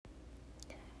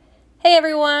Hey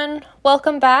everyone,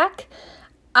 welcome back.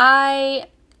 I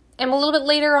am a little bit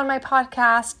later on my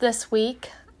podcast this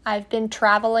week. I've been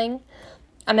traveling.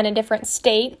 I'm in a different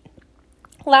state.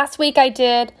 Last week I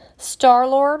did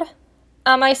Star-Lord.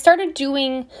 I started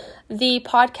doing the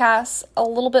podcast a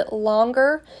little bit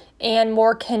longer and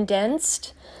more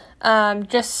condensed,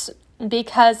 just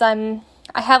because I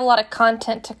have a lot of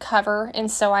content to cover,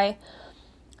 and so I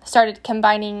started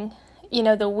combining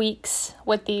the weeks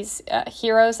with these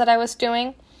heroes that I was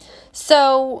doing.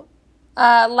 So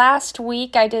last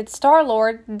week I did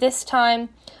Star-Lord. This time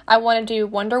I want to do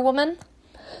Wonder Woman.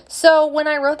 So when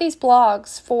I wrote these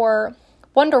blogs for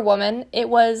Wonder Woman, it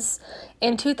was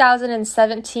in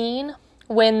 2017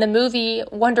 when the movie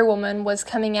Wonder Woman was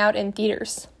coming out in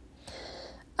theaters.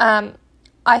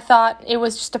 I thought it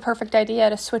was just a perfect idea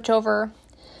to switch over,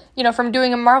 from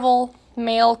doing a Marvel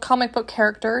male comic book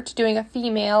character to doing a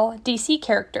female DC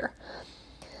character.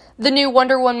 The new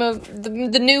Wonder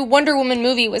Woman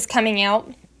movie was coming out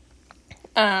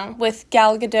with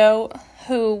Gal Gadot,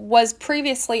 who was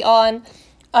previously on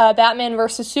Batman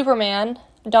vs. Superman,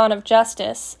 Dawn of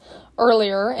Justice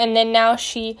earlier, and then now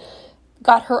she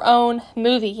got her own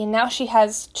movie, and now she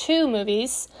has two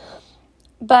movies.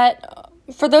 But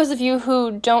for those of you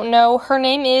who don't know, her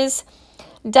name is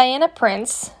Diana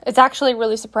Prince. It's actually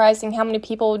really surprising how many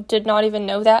people did not even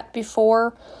know that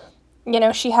before,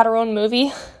 she had her own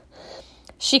movie.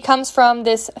 She comes from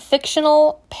this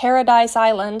fictional paradise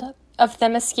island of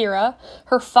Themyscira.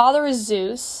 Her father is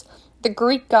Zeus, the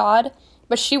Greek god,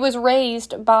 but she was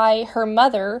raised by her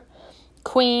mother,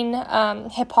 Queen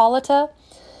Hippolyta,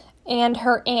 and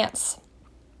her aunts.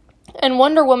 And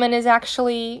Wonder Woman is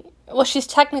actually, she's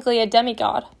technically a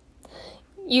demigod.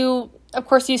 Of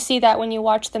course, you see that when you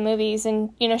watch the movies,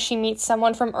 and, she meets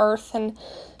someone from Earth, and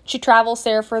she travels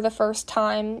there for the first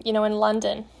time, in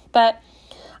London. But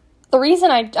the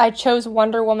reason I chose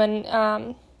Wonder Woman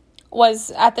was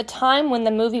at the time when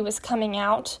the movie was coming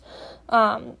out,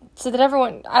 so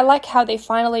that I like how they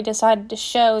finally decided to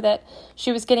show that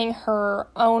she was getting her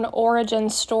own origin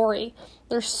story.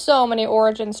 There's so many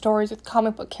origin stories with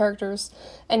comic book characters,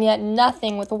 and yet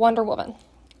nothing with Wonder Woman.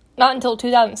 Not until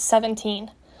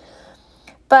 2017.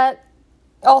 But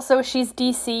also she's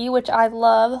DC, which I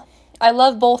love. I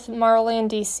love both Marvel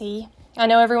and DC. I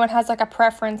know everyone has a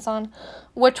preference on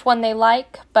which one they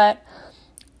like, but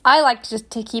I like just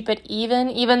to keep it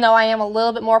even though I am a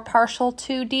little bit more partial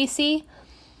to DC.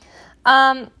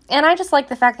 And I just like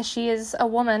the fact that she is a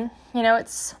woman.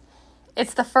 It's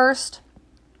the first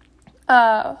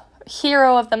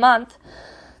hero of the month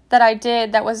that I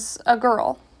did that was a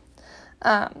girl.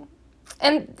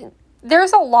 And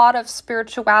there's a lot of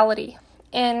spirituality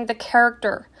in the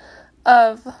character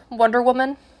of Wonder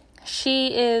Woman.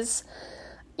 She is,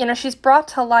 she's brought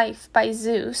to life by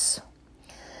Zeus.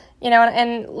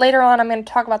 And later on I'm going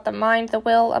to talk about the mind, the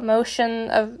will, emotion,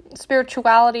 of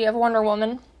spirituality of Wonder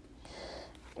Woman.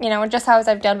 Just how as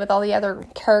I've done with all the other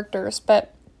characters.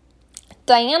 But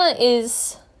Diana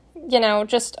is,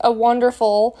 just a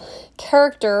wonderful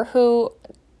character who,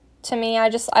 to me,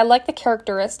 I like the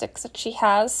characteristics that she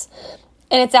has.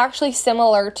 And it's actually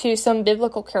similar to some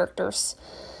biblical characters.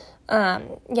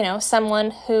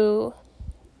 Someone who,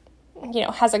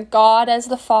 has a God as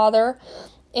the father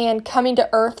and coming to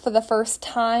earth for the first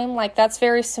time. That's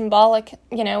very symbolic,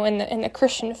 in the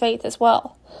Christian faith as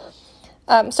well.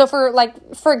 So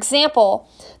for example,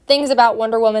 things about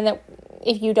Wonder Woman that,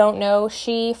 if you don't know,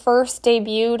 she first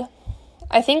debuted,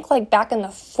 I think, back in the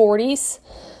 40s.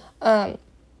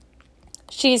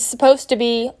 She's supposed to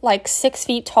be 6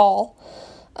 feet tall,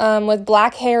 with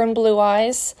black hair and blue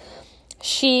eyes.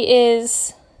 She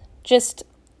is just,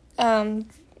 has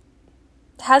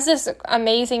this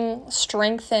amazing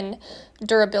strength and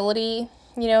durability,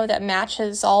 that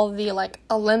matches all of the,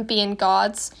 Olympian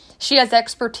gods. She has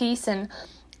expertise in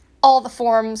all the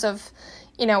forms of,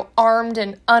 armed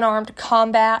and unarmed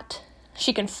combat.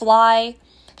 She can fly.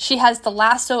 She has the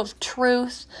lasso of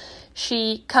truth.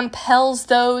 She compels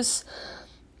that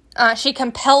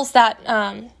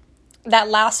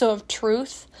lasso of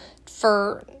truth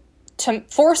to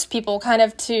force people kind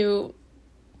of to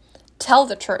tell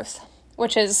the truth,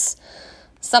 which is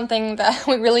something that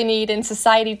we really need in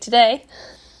society today.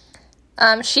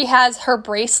 She has her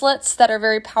bracelets that are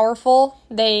very powerful.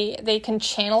 They can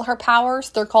channel her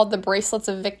powers. They're called the Bracelets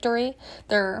of Victory.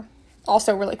 They're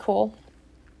also really cool.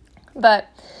 But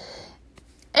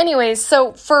anyways,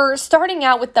 so for starting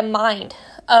out with the mind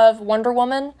of Wonder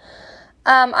Woman,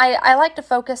 I like to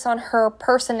focus on her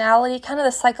personality, kind of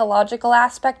the psychological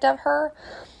aspect of her.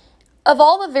 Of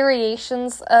all the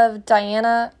variations of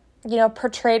Diana,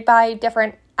 portrayed by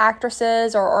different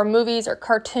actresses or movies or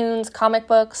cartoons, comic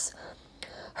books,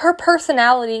 her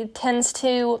personality tends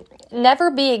to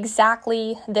never be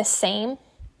exactly the same.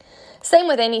 Same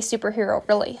with any superhero,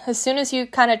 really. As soon as you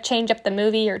kind of change up the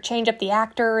movie or change up the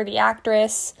actor or the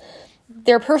actress,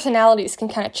 their personalities can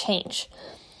kind of change.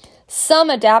 Some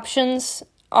adaptations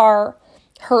are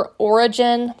her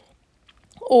origin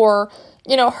or,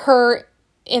 her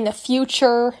in the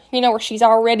future, where she's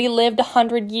already lived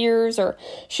 100 years or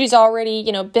she's already,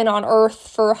 been on Earth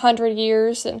for 100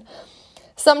 years. And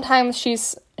sometimes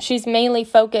she's mainly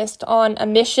focused on a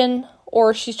mission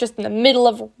or she's just in the middle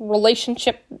of a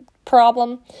relationship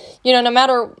problem. No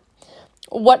matter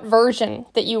what version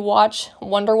that you watch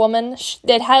Wonder Woman,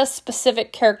 it has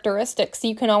specific characteristics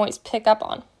you can always pick up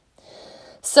on.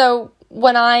 So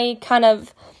when I kind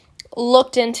of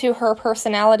looked into her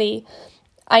personality,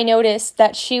 I noticed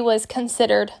that she was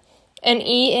considered an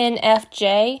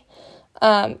ENFJ,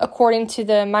 according to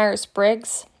the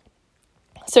Myers-Briggs.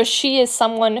 So she is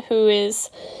someone who is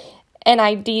an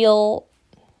ideal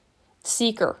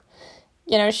seeker.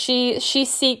 She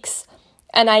seeks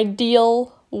an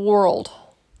ideal world.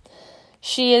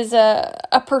 She is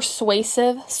a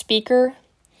persuasive speaker.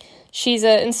 She's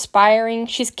inspiring.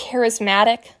 She's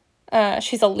charismatic.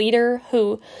 She's a leader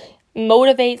who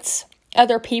motivates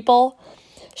other people.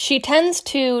 She tends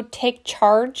to take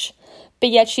charge, but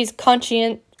yet she's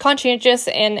conscientious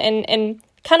and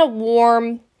kind of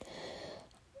warm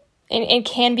and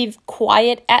can be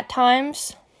quiet at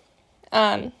times.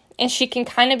 And she can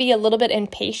kind of be a little bit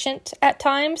impatient at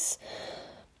times.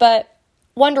 But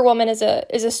Wonder Woman is a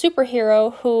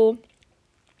superhero who,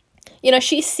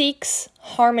 she seeks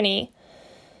harmony,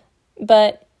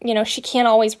 but, she can't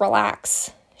always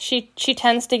relax. She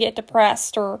tends to get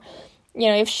depressed or,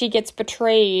 if she gets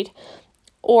betrayed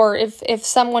or if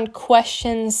someone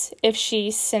questions if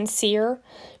she's sincere,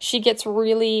 she gets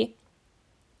really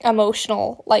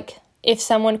emotional, like if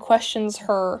someone questions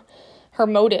her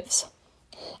motives.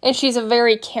 And she's a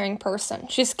very caring person.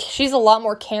 She's a lot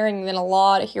more caring than a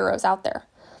lot of heroes out there.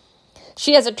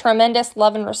 She has a tremendous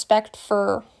love and respect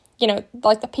for,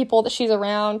 like the people that she's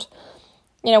around,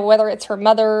 whether it's her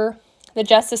mother, the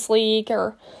Justice League,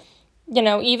 or,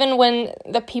 even when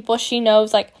the people she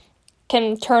knows, like,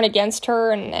 can turn against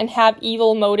her and have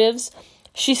evil motives,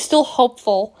 she's still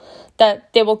hopeful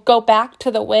that they will go back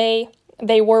to the way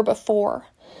they were before.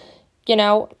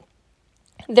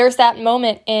 There's that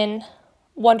moment in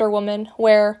Wonder Woman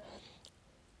where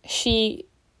she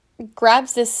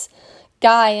grabs this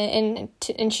guy and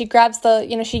she grabs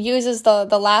she uses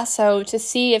the lasso to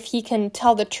see if he can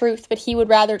tell the truth, but he would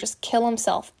rather just kill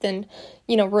himself than,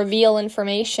 reveal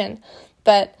information.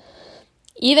 But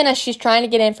even as she's trying to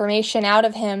get information out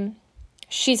of him,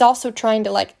 she's also trying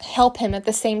to, help him at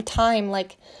the same time.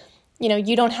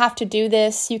 You don't have to do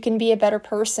this. You can be a better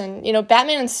person.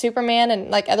 Batman and Superman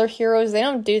and, other heroes, they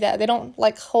don't do that. They don't,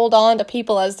 hold on to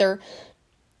people as they're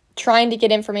trying to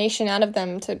get information out of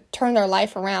them to turn their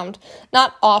life around.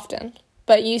 Not often,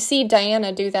 but you see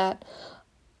Diana do that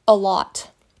a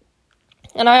lot.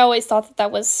 And I always thought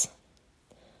that was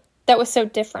so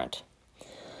different.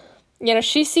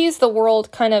 She sees the world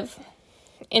kind of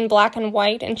in black and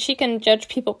white, and she can judge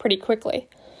people pretty quickly.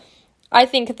 I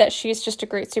think that she's just a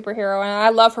great superhero, and I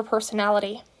love her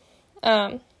personality.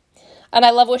 And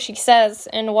I love what she says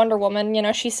in Wonder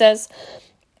Woman. She says,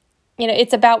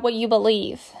 it's about what you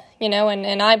believe,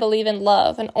 and I believe in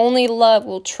love, and only love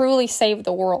will truly save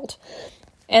the world.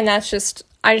 And I just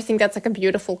think that's a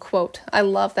beautiful quote. I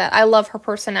love that. I love her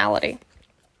personality.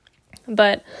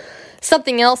 But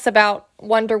something else about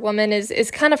Wonder Woman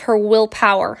is kind of her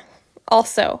willpower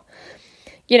also.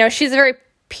 She's a very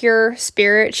pure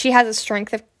spirit. She has a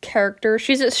strength of character.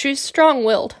 She's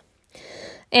strong-willed.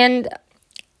 And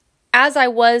as I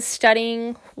was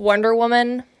studying Wonder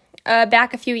Woman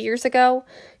back a few years ago,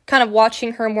 kind of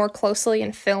watching her more closely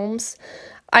in films,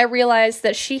 I realized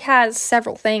that she has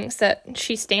several things that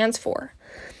she stands for.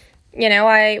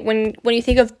 When you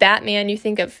think of Batman, you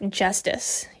think of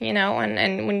justice,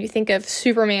 and when you think of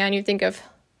Superman, you think of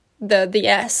the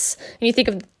S, and you think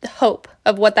of hope,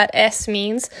 of what that S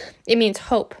means. It means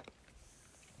hope.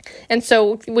 And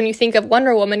so when you think of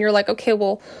Wonder Woman, you're like, okay,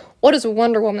 well, what does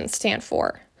Wonder Woman stand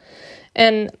for?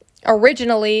 And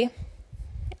originally,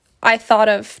 I thought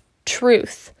of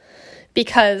truth,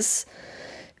 because,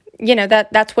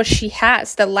 that's what she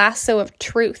has, the lasso of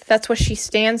truth. That's what she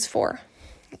stands for.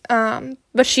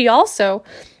 But she also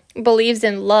believes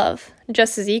in love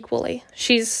just as equally.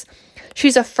 She's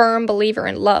a firm believer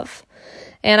in love.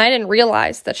 And I didn't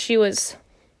realize that she was,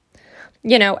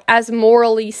 as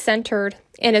morally centered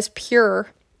and as pure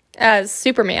as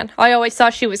Superman. I always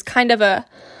thought she was kind of a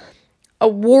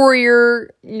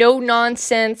warrior, no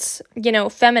nonsense,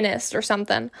 feminist or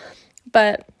something.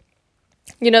 But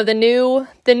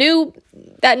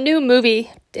that new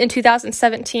movie in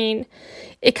 2017,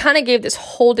 it kind of gave this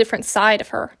whole different side of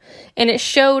her, and it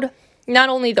showed not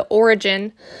only the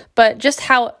origin, but just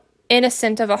how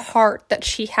innocent of a heart that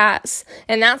she has,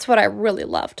 and that's what I really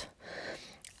loved.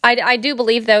 I do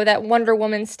believe, though, that Wonder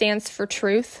Woman stands for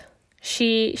truth.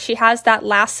 She has that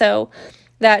lasso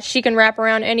that she can wrap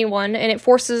around anyone, and it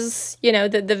forces,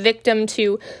 the victim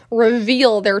to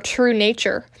reveal their true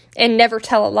nature and never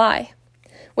tell a lie,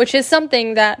 which is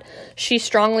something that she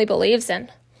strongly believes in.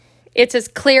 It's as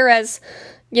clear as,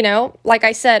 like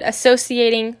I said,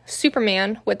 associating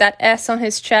Superman with that S on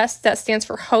his chest that stands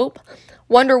for hope.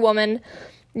 Wonder Woman,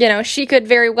 she could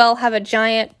very well have a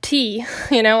giant T,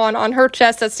 on her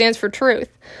chest that stands for truth.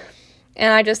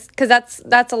 And because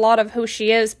that's a lot of who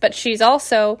she is, but she's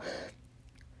also,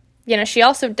 she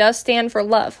also does stand for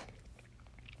love.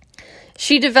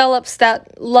 She develops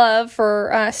that love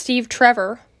for Steve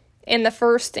Trevor in the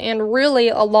first and really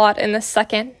a lot in the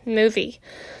second movie.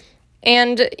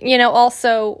 And,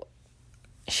 also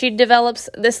she develops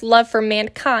this love for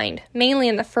mankind, mainly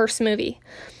in the first movie.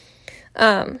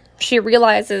 She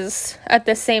realizes at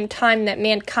the same time that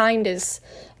mankind is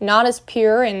not as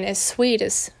pure and as sweet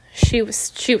as she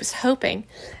was hoping,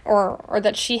 or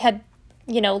that she had,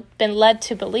 been led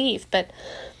to believe. But,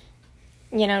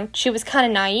 she was kind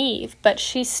of naive, but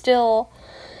she still,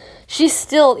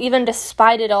 even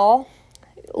despite it all,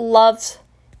 loves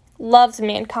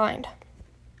mankind.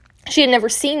 She had never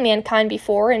seen mankind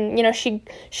before, and,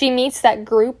 she meets that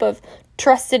group of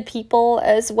trusted people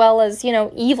as well as,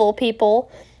 evil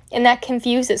people, and that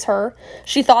confuses her.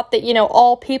 She thought that,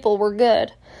 all people were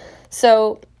good.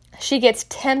 So she gets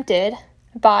tempted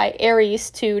by Ares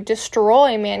to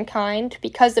destroy mankind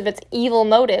because of its evil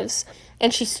motives,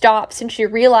 and she stops and she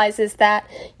realizes that,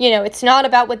 it's not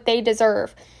about what they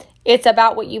deserve. It's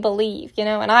about what you believe,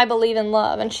 and I believe in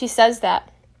love, and she says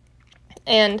that.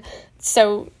 And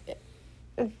so,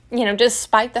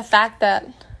 despite the fact that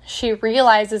she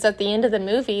realizes at the end of the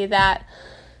movie that,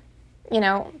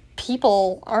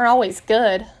 people aren't always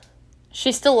good,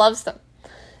 she still loves them.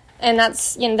 And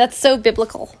that's so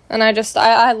biblical. And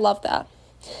I love that.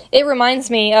 It reminds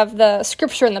me of the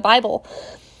scripture in the Bible,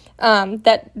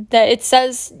 that it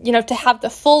says, to have the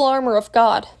full armor of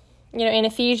God. In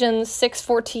Ephesians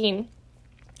 6:14,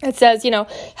 it says,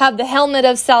 have the helmet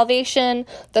of salvation,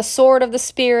 the sword of the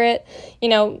Spirit.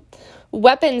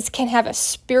 Weapons can have a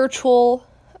spiritual,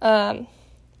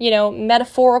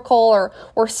 metaphorical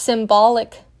or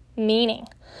symbolic meaning.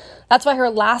 That's why her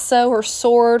lasso, her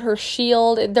sword, her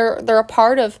shield, they're a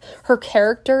part of her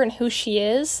character and who she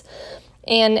is.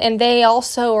 And they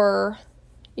also are,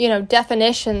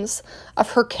 definitions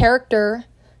of her character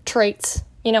traits,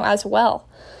 as well.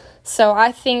 So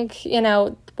I think,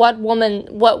 what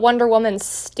Wonder Woman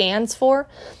stands for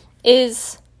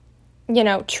is,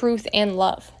 truth and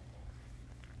love.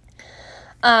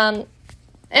 And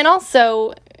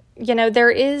also, there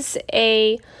is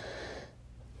a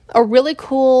really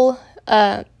cool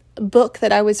book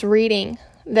that I was reading,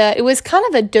 that it was kind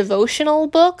of a devotional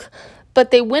book,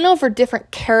 but they went over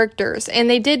different characters, and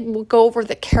they did go over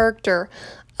the character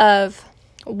of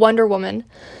Wonder Woman.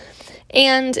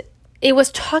 And it was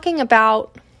talking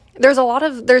about,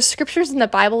 there's scriptures in the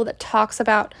Bible that talks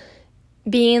about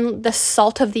being the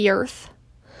salt of the earth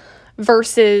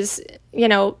versus,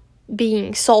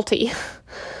 being salty.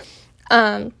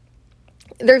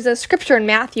 There's a scripture in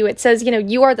Matthew. It says,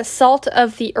 you are the salt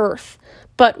of the earth,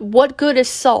 but what good is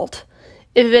salt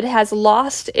if it has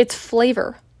lost its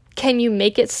flavor? Can you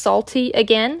make it salty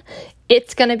again?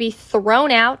 It's going to be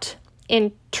thrown out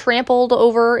and trampled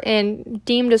over and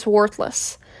deemed as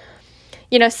worthless.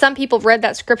 Some people read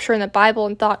that scripture in the Bible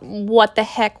and thought, what the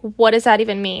heck? What does that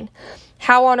even mean?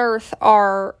 How on earth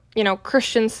are,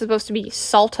 Christians supposed to be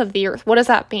salt of the earth? What does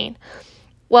that mean?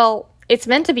 Well, it's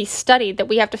meant to be studied, that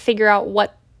we have to figure out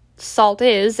what salt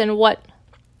is and what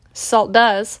salt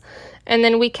does, and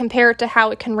then we compare it to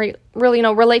how it can really,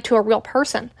 relate to a real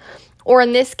person. Or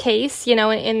in this case,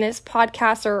 in this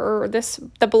podcast or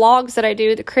the blogs that I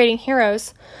do, the Creating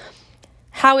Heroes,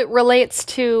 how it relates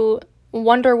to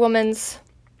Wonder Woman's,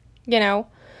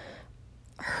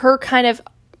 her kind of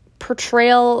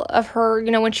portrayal of her,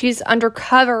 when she's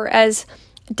undercover as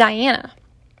Diana.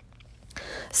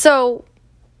 So,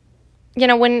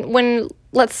 when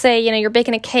let's say, you're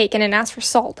baking a cake and it asks for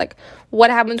salt, like,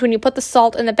 what happens when you put the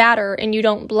salt in the batter and you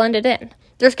don't blend it in?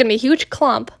 There's going to be a huge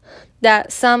clump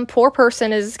that some poor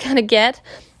person is going to get,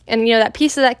 And, that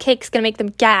piece of that cake is going to make them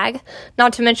gag,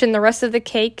 not to mention the rest of the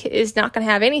cake is not going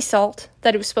to have any salt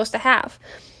that it was supposed to have.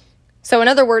 So in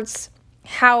other words,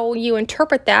 how you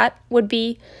interpret that would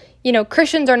be,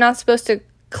 Christians are not supposed to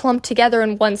clump together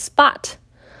in one spot.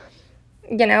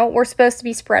 We're supposed to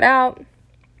be spread out.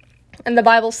 And the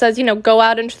Bible says, go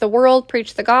out into the world,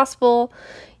 preach the gospel.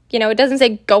 It doesn't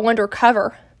say go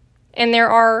undercover. And there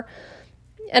are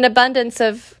an abundance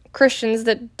of Christians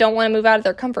that don't want to move out of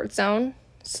their comfort zone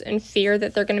in fear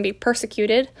that they're going to be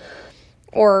persecuted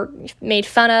or made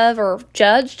fun of or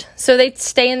judged. So they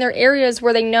stay in their areas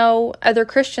where they know other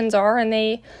Christians are, and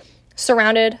they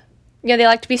they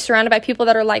like to be surrounded by people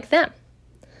that are like them.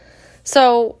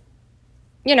 So,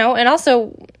 and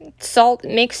also salt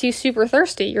makes you super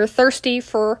thirsty. You're thirsty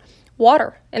for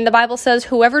water. And the Bible says,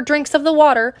 whoever drinks of the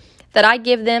water that I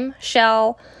give them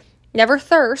shall never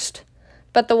thirst,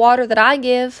 but the water that I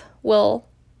give will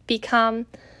become,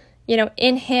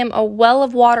 in him a well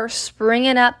of water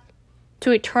springing up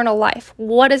to eternal life.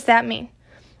 What does that mean?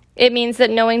 It means that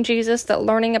knowing Jesus, that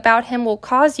learning about him will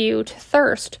cause you to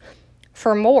thirst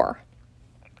for more.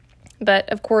 But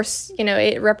of course,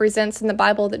 it represents in the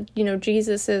Bible that,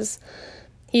 Jesus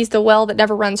he's the well that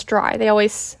never runs dry.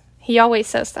 He always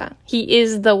says that. He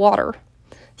is the water.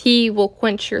 He will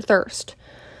quench your thirst.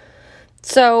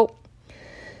 So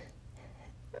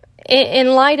in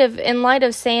light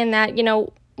of saying that,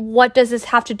 what does this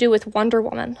have to do with Wonder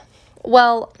Woman?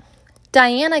 Well,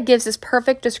 Diana gives this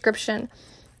perfect description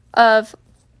of,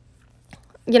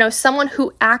 someone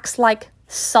who acts like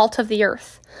salt of the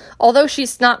earth. Although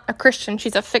she's not a Christian,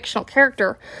 she's a fictional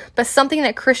character, but something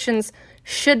that Christians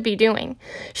should be doing.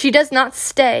 She does not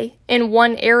stay in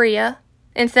one area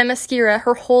in Themyscira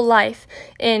her whole life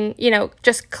and,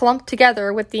 just clumped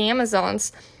together with the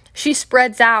Amazons. She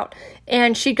spreads out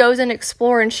and she goes and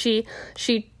explores and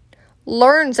she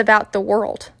learns about the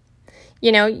world.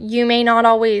 You may not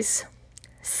always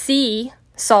see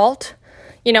salt.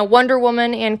 Wonder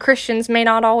Woman and Christians may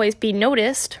not always be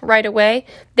noticed right away.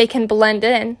 They can blend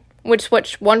in, which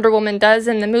Wonder Woman does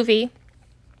in the movie.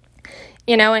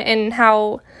 And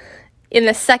how in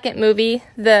the second movie,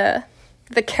 the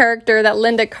character that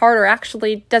Linda Carter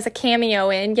actually does a cameo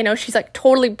in, she's like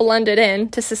totally blended in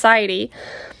to society.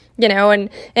 And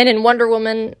in Wonder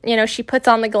Woman, she puts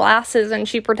on the glasses and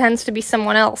she pretends to be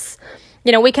someone else.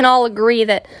 We can all agree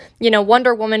that,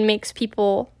 Wonder Woman makes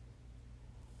people,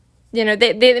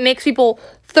 it makes people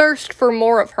thirst for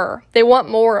more of her. They want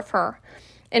more of her.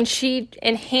 And she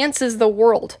enhances the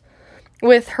world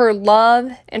with her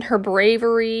love and her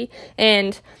bravery.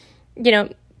 And,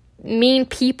 mean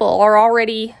people are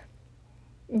already,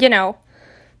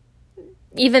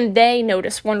 even they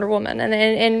notice Wonder Woman.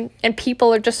 And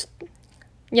people are just,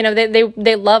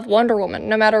 they love Wonder Woman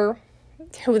no matter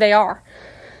who they are.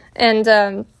 And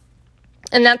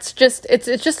that's just,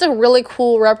 it's just a really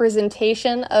cool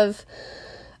representation of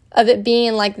it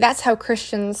being like, that's how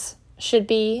Christians should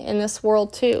be in this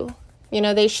world too.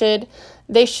 They should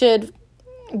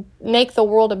make the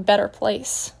world a better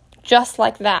place, just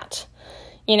like that.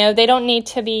 They don't need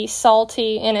to be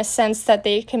salty in a sense that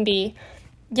they can be,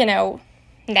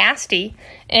 nasty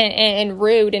and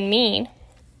rude and mean.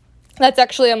 That's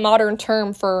actually a modern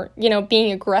term for,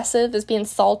 being aggressive is being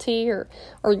salty or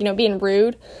being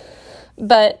rude.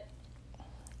 But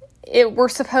we're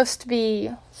supposed to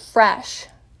be fresh.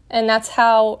 And that's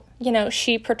how,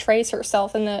 she portrays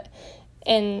herself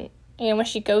when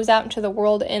she goes out into the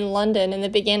world in London in the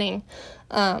beginning,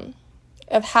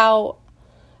 of how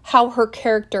her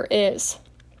character is.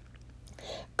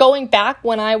 Going back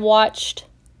when I watched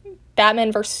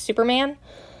Batman vs. Superman,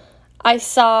 I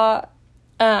saw,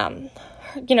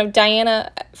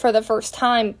 Diana for the first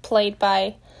time played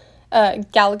by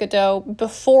Gal Gadot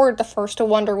before the first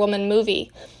Wonder Woman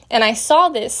movie. And I saw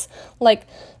this,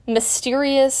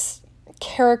 mysterious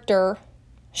character.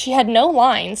 She had no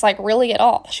lines, really at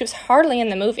all. She was hardly in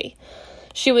the movie.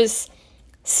 She was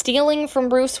stealing from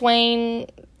Bruce Wayne,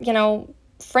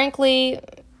 frankly,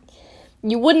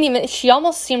 she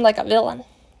almost seemed like a villain.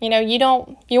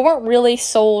 You weren't really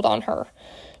sold on her.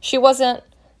 She wasn't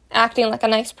acting like a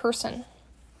nice person.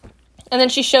 And then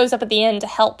she shows up at the end to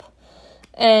help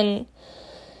and,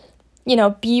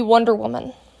 be Wonder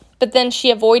Woman. But then she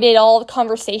avoided all the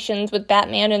conversations with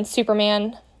Batman and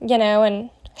Superman, and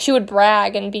she would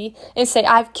brag and say,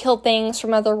 I've killed things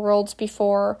from other worlds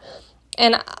before.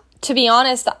 And to be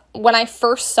honest, when I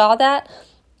first saw that,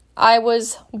 I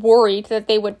was worried that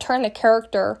they would turn the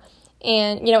character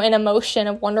and, an emotion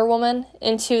of Wonder Woman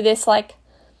into this,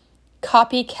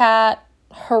 copycat,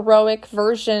 heroic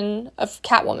version of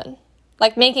Catwoman.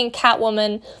 Making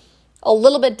Catwoman a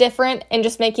little bit different and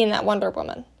just making that Wonder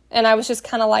Woman. And I was just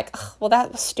kind of like, well,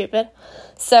 that was stupid.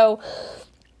 So,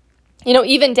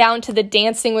 even down to the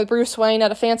dancing with Bruce Wayne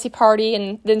at a fancy party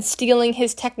and then stealing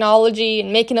his technology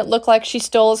and making it look like she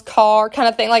stole his car kind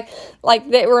of thing. Like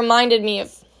it reminded me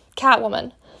of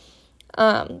Catwoman.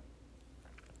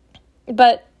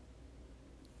 But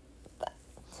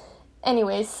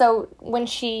anyways, so when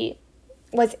she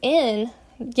was in,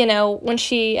 when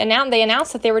they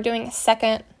announced that they were doing a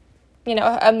second,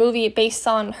 a movie based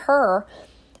on her,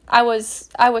 I was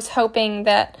hoping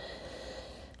that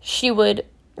she would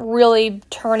really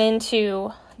turn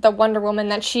into the Wonder Woman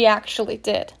that she actually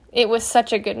did. It was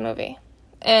such a good movie.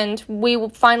 And we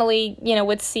finally,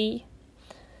 would see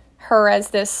her as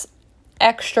this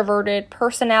extroverted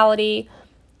personality,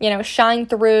 shine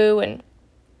through and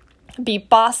be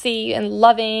bossy and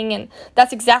loving, and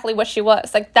that's exactly what she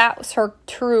was. Like, that was her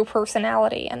true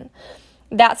personality, and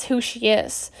that's who she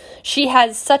is. She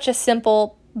has such a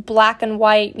simple black and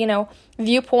white,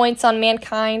 viewpoints on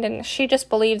mankind, and she just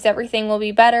believes everything will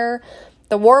be better.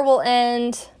 The war will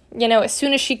end, as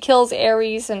soon as she kills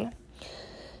Ares, and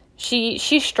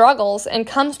she struggles and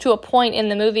comes to a point in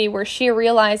the movie where she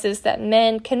realizes that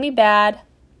men can be bad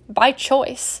by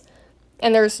choice,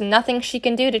 and there's nothing she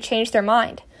can do to change their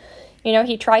mind.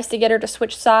 He tries to get her to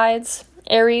switch sides,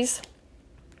 Ares,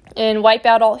 and wipe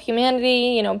out all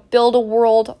humanity, build a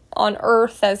world on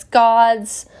Earth as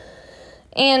gods.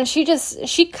 And she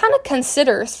kind of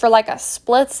considers for like a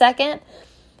split second,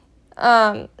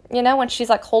 when she's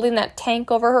like holding that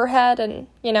tank over her head and,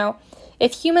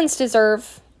 if humans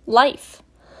deserve life.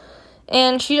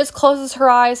 And she just closes her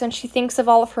eyes and she thinks of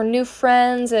all of her new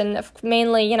friends and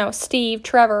mainly, Steve,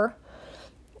 Trevor.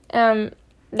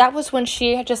 That was when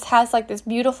she just has like this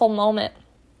beautiful moment.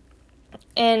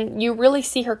 And you really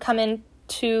see her come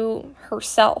into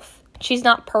herself. She's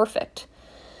not perfect.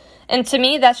 And to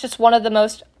me, that's just one of the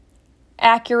most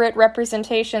accurate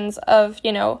representations of,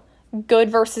 good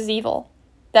versus evil.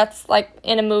 That's like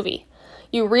in a movie.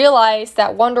 You realize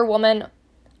that Wonder Woman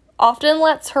often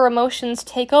lets her emotions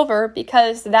take over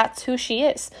because that's who she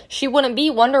is. She wouldn't be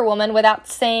Wonder Woman without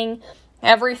saying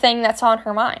everything that's on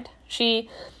her mind. She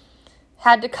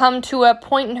had to come to a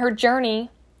point in her journey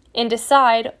and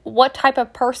decide what type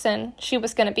of person she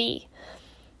was going to be.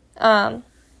 And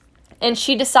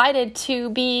she decided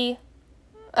to be,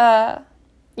 a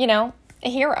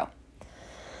hero.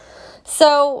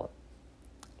 So,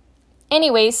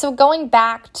 anyway, so going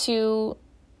back to,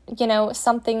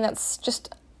 something that's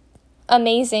just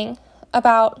amazing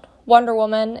about Wonder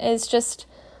Woman is just,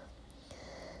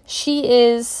 she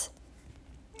is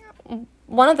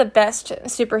one of the best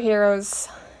superheroes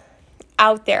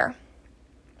out there.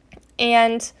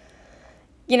 And,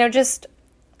 just,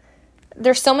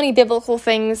 there's so many biblical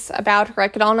things about her. I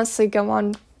could honestly go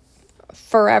on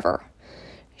forever.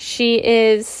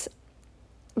 There's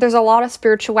a lot of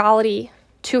spirituality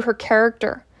to her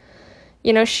character.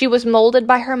 She was molded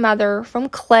by her mother from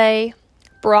clay,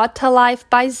 brought to life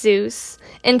by Zeus.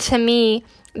 And to me,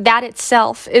 that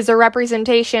itself is a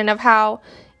representation of how,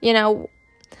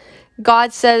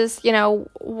 God says,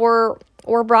 we're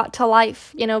brought to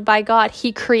life, by God.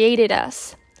 He created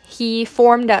us. He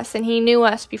formed us, and He knew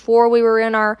us before we were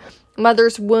in our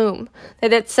mother's womb.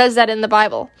 It says that in the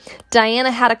Bible. Diana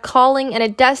had a calling and a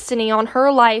destiny on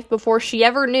her life before she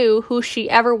ever knew who she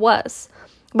ever was.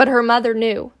 But her mother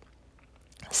knew.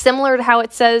 Similar to how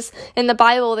it says in the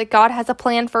Bible that God has a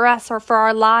plan for us or for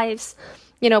our lives,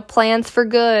 plans for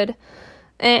good.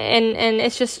 And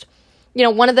it's just,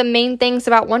 one of the main things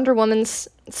about Wonder Woman's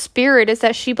spirit is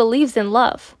that she believes in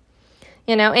love,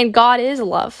 and God is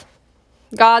love.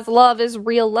 God's love is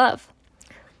real love.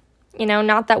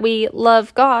 Not that we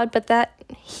love God, but that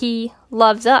He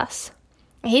loves us.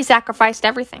 He sacrificed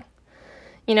everything.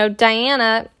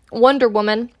 Diana, Wonder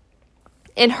Woman,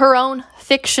 in her own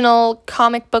fictional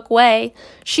comic book way,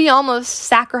 she almost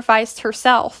sacrificed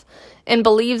herself and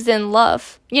believes in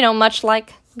love, much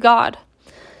like God.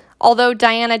 Although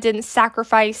Diana didn't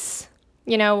sacrifice,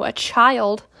 a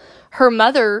child, her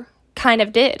mother kind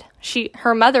of did.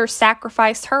 Her mother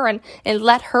sacrificed her and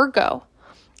let her go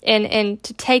and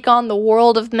to take on the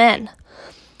world of men.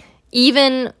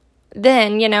 Even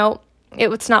then, it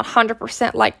was not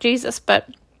 100% like Jesus, but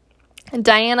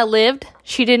Diana lived.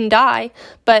 She didn't die,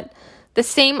 but the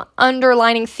same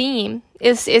underlining theme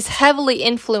is heavily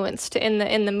influenced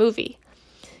in the movie.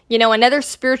 Another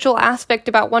spiritual aspect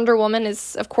about Wonder Woman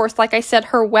is, of course, like I said,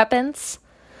 her weapons.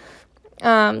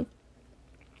 And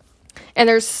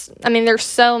there's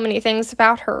so many things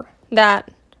about her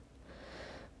that,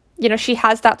 she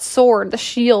has that sword, the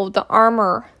shield, the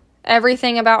armor,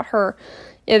 everything about her,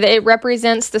 It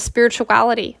represents the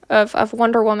spirituality of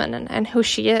Wonder Woman and who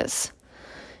she is.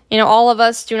 All of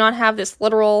us do not have this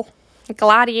literal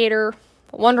gladiator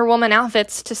Wonder Woman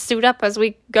outfits to suit up as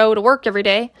we go to work every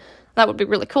day. That would be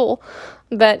really cool.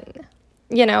 But,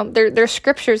 there's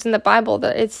scriptures in the Bible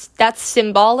that's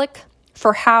symbolic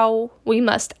for how we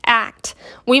must act.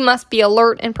 We must be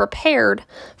alert and prepared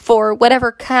for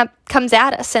whatever comes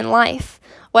at us in life,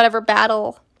 whatever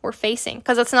battle we're facing.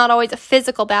 Because it's not always a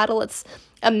physical battle. It's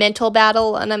a mental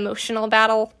battle, an emotional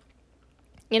battle,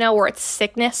 or it's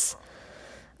sickness.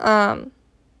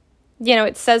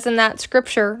 It says in that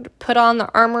scripture, to put on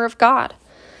the armor of God,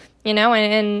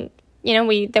 and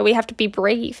we have to be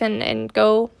brave and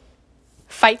go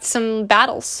fight some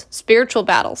battles, spiritual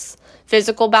battles,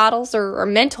 physical battles, or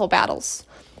mental battles.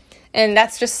 And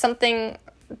that's just something,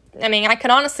 I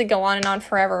could honestly go on and on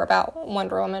forever about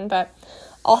Wonder Woman, but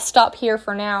I'll stop here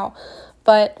for now.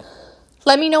 But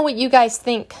let me know what you guys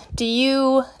think. Do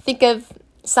you think of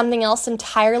something else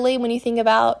entirely when you think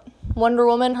about Wonder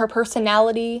Woman, her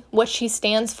personality, what she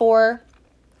stands for,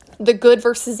 the good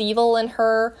versus evil in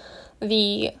her,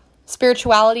 the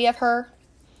spirituality of her?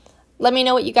 Let me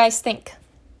know what you guys think.